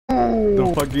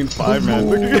The fucking 5-man.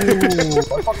 Look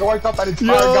at I fucking wiped out that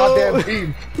entire goddamn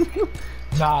team.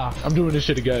 Nah, I'm doing this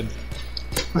shit again.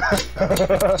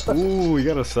 Ooh, we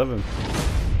got a 7.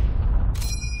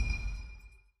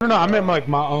 No, I meant like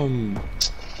my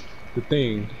the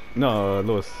thing. No,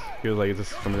 Lewis. He was like, "Is this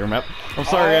from your map?" I'm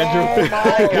sorry, Andrew. Oh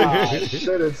my god.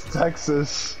 Shit, it's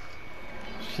Texas.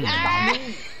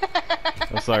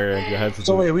 I'm sorry, Andrew. I had to.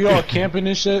 So wait, we all camping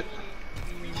and shit?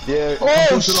 Yeah.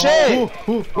 Oh shit!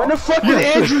 When the fuck did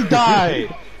Andrew die?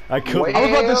 I killed. Wait. I was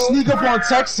about to sneak up on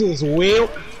Texas. Wait.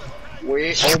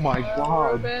 Oh my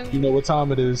god. You know what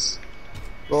time it is?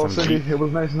 Well, Cindy, it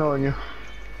was nice knowing you.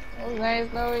 It was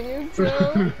nice knowing you too.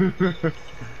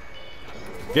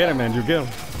 Get him, Andrew. Get him.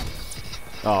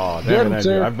 Oh, Get damn him, it, Andrew.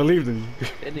 sir. I believed in you.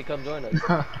 Andy, come join us.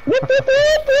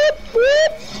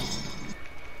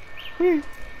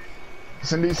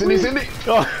 Cindy.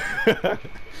 Oh.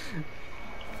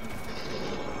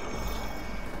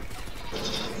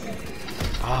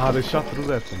 Ah, they shot through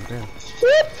that thing. Damn.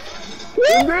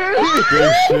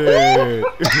 Good shit.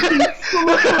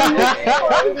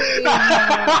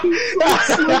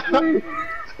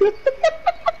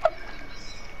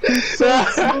 It's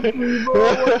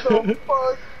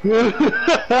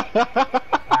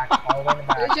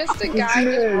just a guy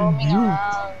just roaming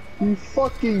around. You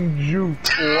fucking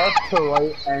juke left to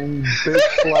right and bitch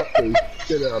slapped the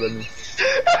shit out of me.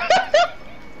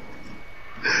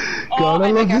 Oh, God, I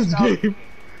I love think I this stopped. game.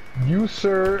 You,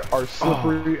 sir, are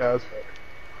slippery as fuck.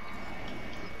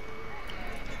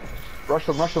 Rush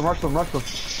them.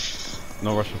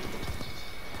 No Russian.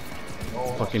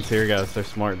 Fucking tear gas. They're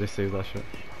smart. They save that shit.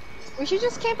 We should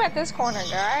just camp at this corner,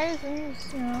 guys. And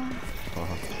just, you know.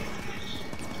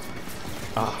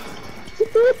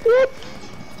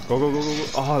 Go.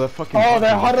 Oh, the fucking. Oh,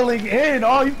 they're huddling in.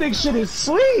 Oh, you think shit is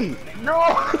sweet? No!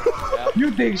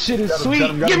 You think shit is sweet? got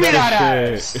him, Give me that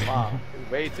ass. Shit. Wow,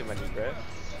 way too many, bro.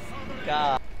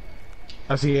 God.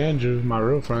 I see Andrew, my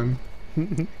real friend.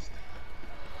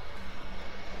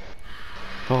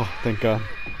 Oh, thank God.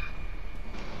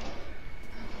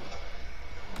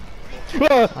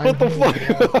 Ah, what the fuck?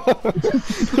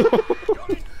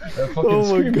 Oh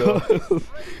my God.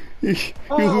 He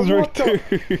was right there.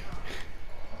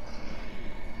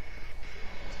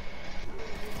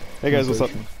 Hey guys, what's up?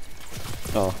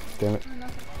 Oh, damn it.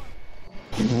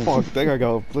 Fuck, that guy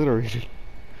got obliterated.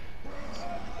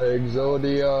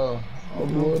 Exodia.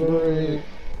 Obliterate.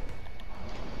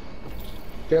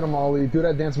 Get him, Ollie. Do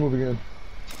that dance move again.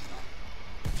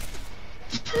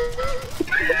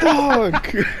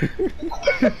 Fuck!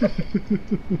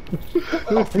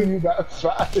 You got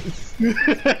fast.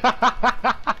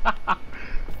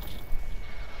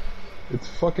 It's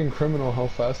fucking criminal how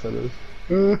fast that is.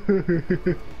 You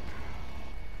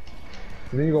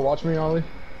think you go watch me, Ollie?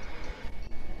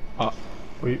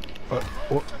 Wait,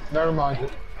 what? Never mind.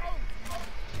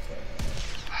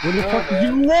 What the fuck did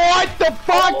you? What the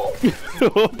fuck?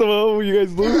 What the hell were you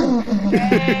guys doing?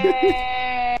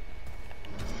 Hey.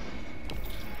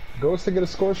 Goes to get a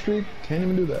score streak? Can't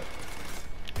even do that.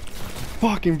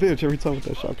 Fucking bitch every time with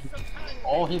that shotgun.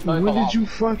 Oh, he's going When did you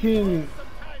fucking?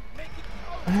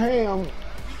 Hey, Oh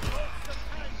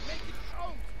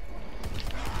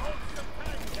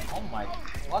my.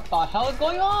 What the hell is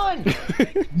going on?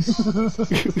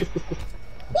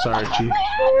 Sorry, Chief.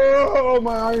 oh,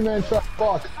 my Iron Man shot.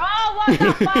 Fuck. Oh, what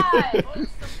the fuck?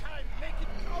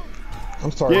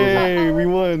 I'm sorry. Yay, we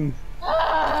won.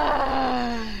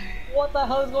 What the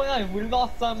hell is going on? We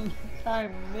lost some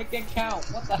time. Make it count.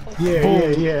 What the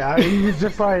hell? Yeah. He was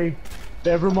just like,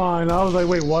 never mind. I was like,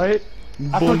 wait, what?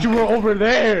 I thought you were over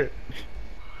there.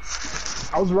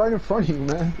 I was right in front of you,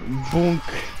 man. Bonk.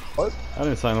 What? I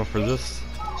didn't sign up for this.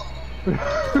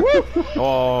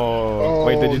 Oh,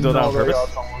 wait, did you do that on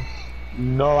purpose?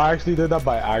 No, I actually did that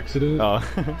by accident. Oh.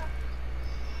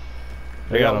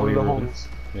 They got one a of the leave. homies.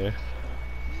 Yeah.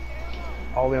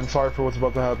 Ollie, I'm sorry for what's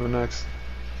about to happen next.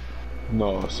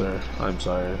 No, sir. I'm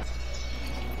sorry.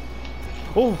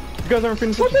 Oh, you guys aren't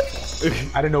finished.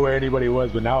 I didn't know where anybody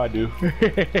was, but now I do.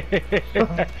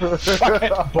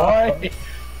 Boy.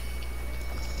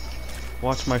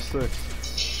 Watch my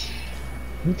 6.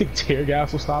 You think tear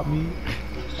gas will stop me?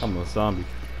 I'm a zombie.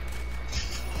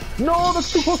 No,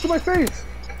 that's too close to my face!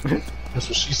 That's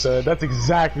what she said. That's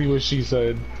exactly what she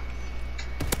said.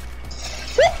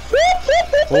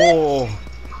 Oh!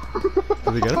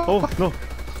 Did they get it? Oh, no.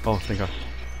 Oh, thank God.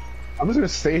 I'm just gonna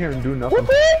stay here and do nothing.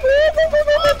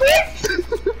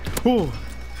 Oh!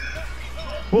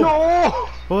 No!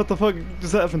 What the fuck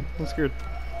just happened? I'm scared.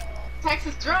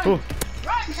 Texas, run! Oh.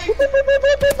 Run, Texas!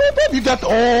 You got the.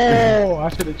 Oh! I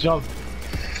should have jumped.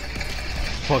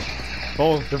 Fuck.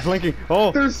 Oh, they're flanking.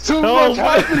 Oh, There's too help.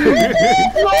 much happening!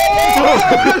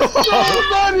 There's so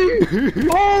many!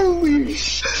 Holy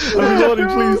shit! I'm reloading,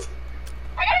 please.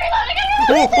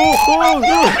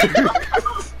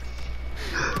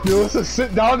 Yo, let's just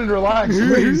sit down and relax,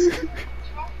 please.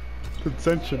 The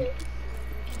tension.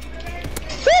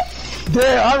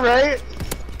 Yeah, alright.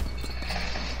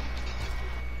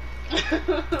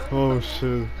 Oh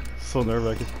shit. So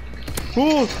nerve-wracking.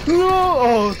 Oh, no!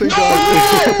 Oh, thank God.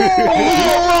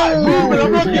 I'm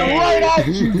looking right at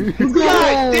you!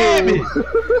 God damn it!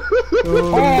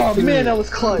 Oh man, that was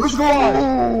clutch. Let's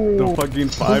go! The fucking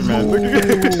 5-man.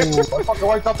 I fucking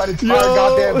wiped out that entire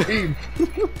goddamn team.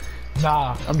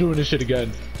 Nah, I'm doing this shit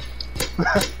again.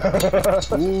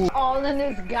 All in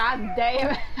this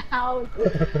goddamn house.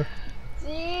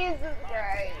 Jesus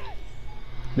Christ.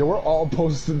 Yo, we're all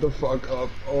posted the fuck up.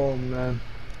 Oh man.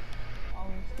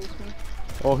 Excuse me.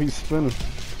 Oh, he's spinning.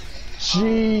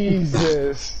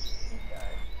 Jesus.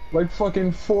 Like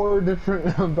fucking 4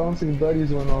 different bouncing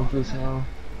buddies went off just now.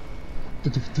 I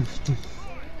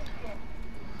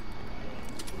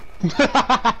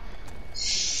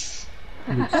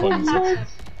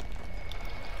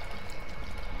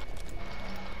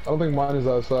don't think mine is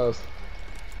as fast.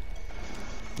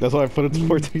 That's why I put it to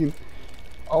 14.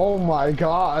 Oh my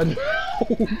god.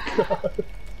 Oh god.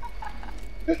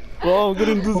 Oh, I'm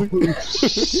getting dizzy. Holy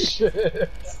shit.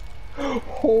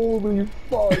 Holy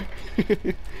fuck.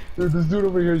 Dude, this dude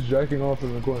over here is jacking off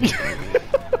in the corner.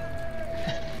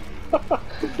 What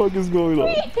the fuck is going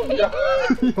on?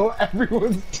 Yo,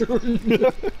 everyone's doing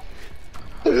it.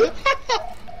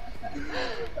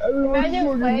 Everyone's Imagine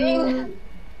fucking playing. doing it.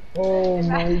 Oh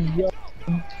my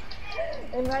god.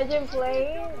 Imagine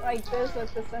playing like this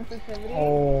with the sensitivity.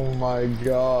 Oh my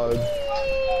god.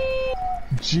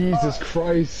 Jesus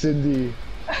Christ, Cindy.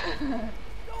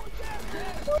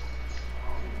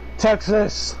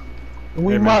 Texas,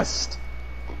 we Amen. must.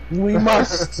 We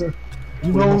must. You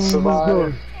know what we must do.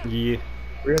 survive. Yeah.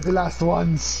 We're the last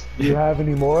ones. Do you have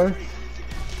any more?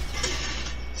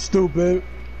 Stupid.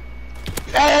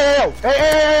 Hey!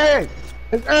 Hey!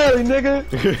 It's early, nigga.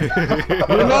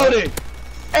 Reloading.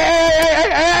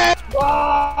 Hey!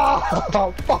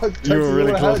 Oh, fuck. You were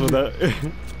really close with that.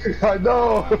 that. I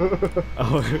know.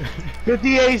 Oh.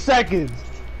 58 seconds.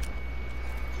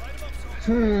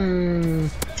 Hey!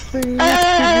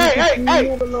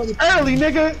 Early,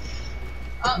 nigga.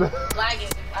 Oh, lagging.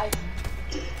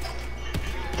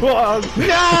 No!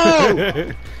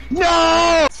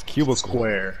 No! It's cubicle.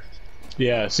 Square.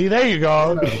 Yeah, see, there you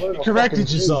go. You corrected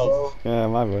yourself. Yeah,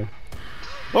 my bad.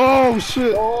 Oh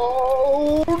shit!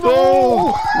 Oh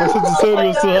Oh! My sensitivity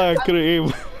was too high, I couldn't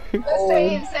aim.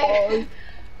 Same.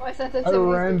 My sensitivity. I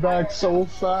ran back so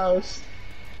fast.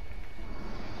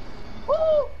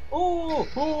 Ooh, ooh,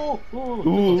 ooh.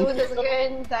 Ooh. Doing this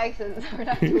again, Texas. We're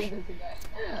not doing this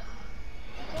again.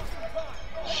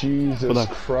 Jesus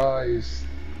Christ.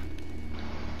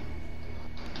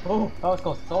 Oh, that was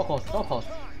close, so close, so close.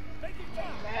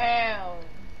 Damn.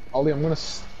 Ollie, I'm gonna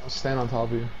stand on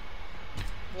top of you.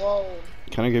 Whoa.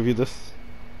 Can I give you this?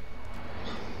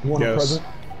 You want Yes. a present?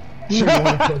 Sure, you want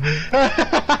a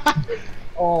present?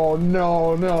 Oh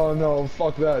no,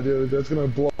 fuck that, dude. That's gonna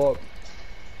blow up.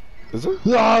 Is it?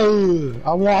 No,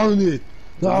 I wanted it.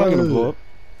 It's not gonna blow up.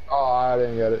 Oh, I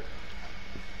didn't get it.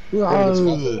 No. I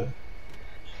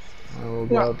will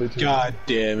blow up it too. God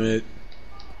damn it.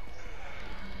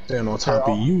 Stand on top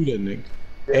of you, that nigga.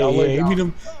 Yeah, I'll lay Hey, down. give me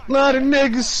them. Let a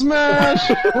nigga smash.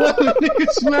 Let a nigga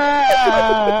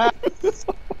smash.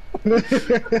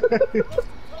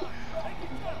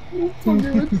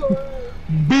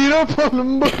 Beat up on the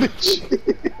booty cheeks.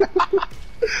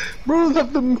 Bruise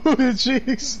up the booty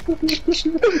cheeks.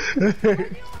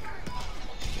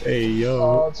 Hey,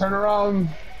 yo. Turn around.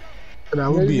 That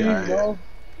would be Maybe, alright. no?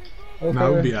 Okay. That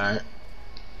would be alright.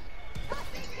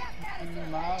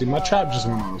 Dude, my trap just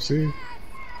went off, see?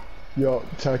 Yo,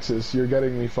 Texas, you're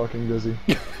getting me fucking dizzy.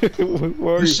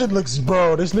 Where are you? This shit looks,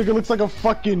 bro, this nigga looks like a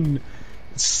fucking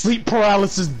sleep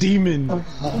paralysis demon.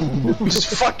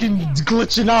 Just fucking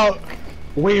glitching out,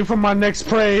 waiting for my next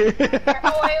prey.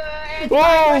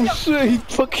 Oh shit, he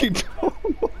fucking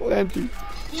Andrew.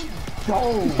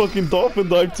 Fucking dolphin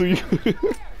dive to you.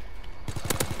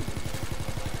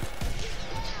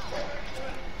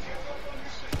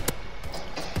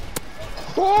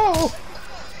 Oh!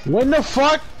 When the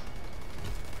fuck?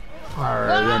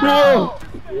 Alright, Whoa!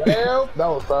 Well, that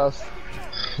was fast.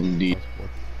 indeed.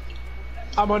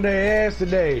 I'm on their ass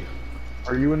today.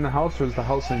 Are you in the house or is the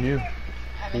house in you?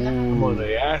 I'm on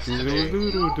their ass today. I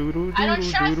don't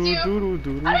trust you.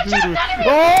 I don't trust anyone.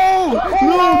 Oh!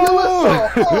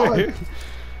 No!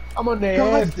 I'm on their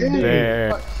God ass. damn it.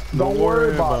 There. Don't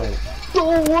worry about it.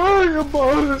 Don't worry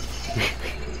about it.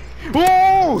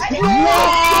 Oh! Where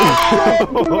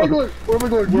am I going? Where am I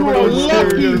going? You Where are am I going?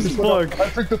 lucky as Where am I going? fuck. I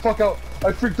freaked the fuck out.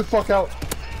 I freaked the fuck out.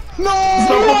 No!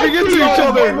 Stop bumping into each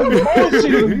other! He's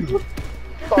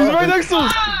He's right next to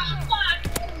us!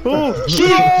 Oh!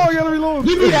 Shit! Oh, I gotta reload!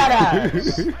 Give me that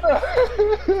ass!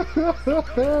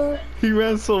 He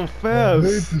ran so I hate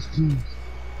fast! this team.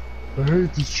 I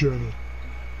hate this channel.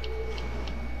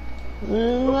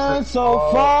 We're so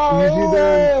far He's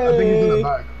either, I think he's in the away.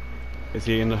 back. Is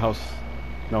he in the house?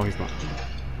 No, he's not.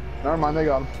 Never mind, they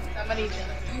got him. Somebody did.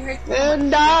 You heard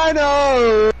And I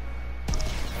know.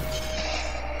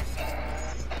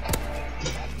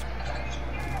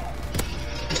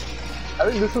 I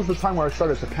think this was the time where I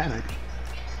started to panic.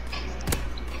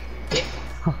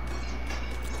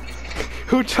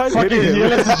 Who tried Fucking hitting him?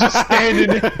 Yellis is just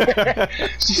standing there.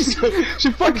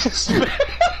 She fucking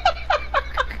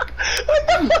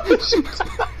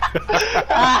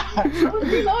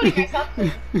reloading or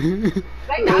something.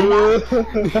 Like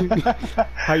that.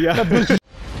 Hiya.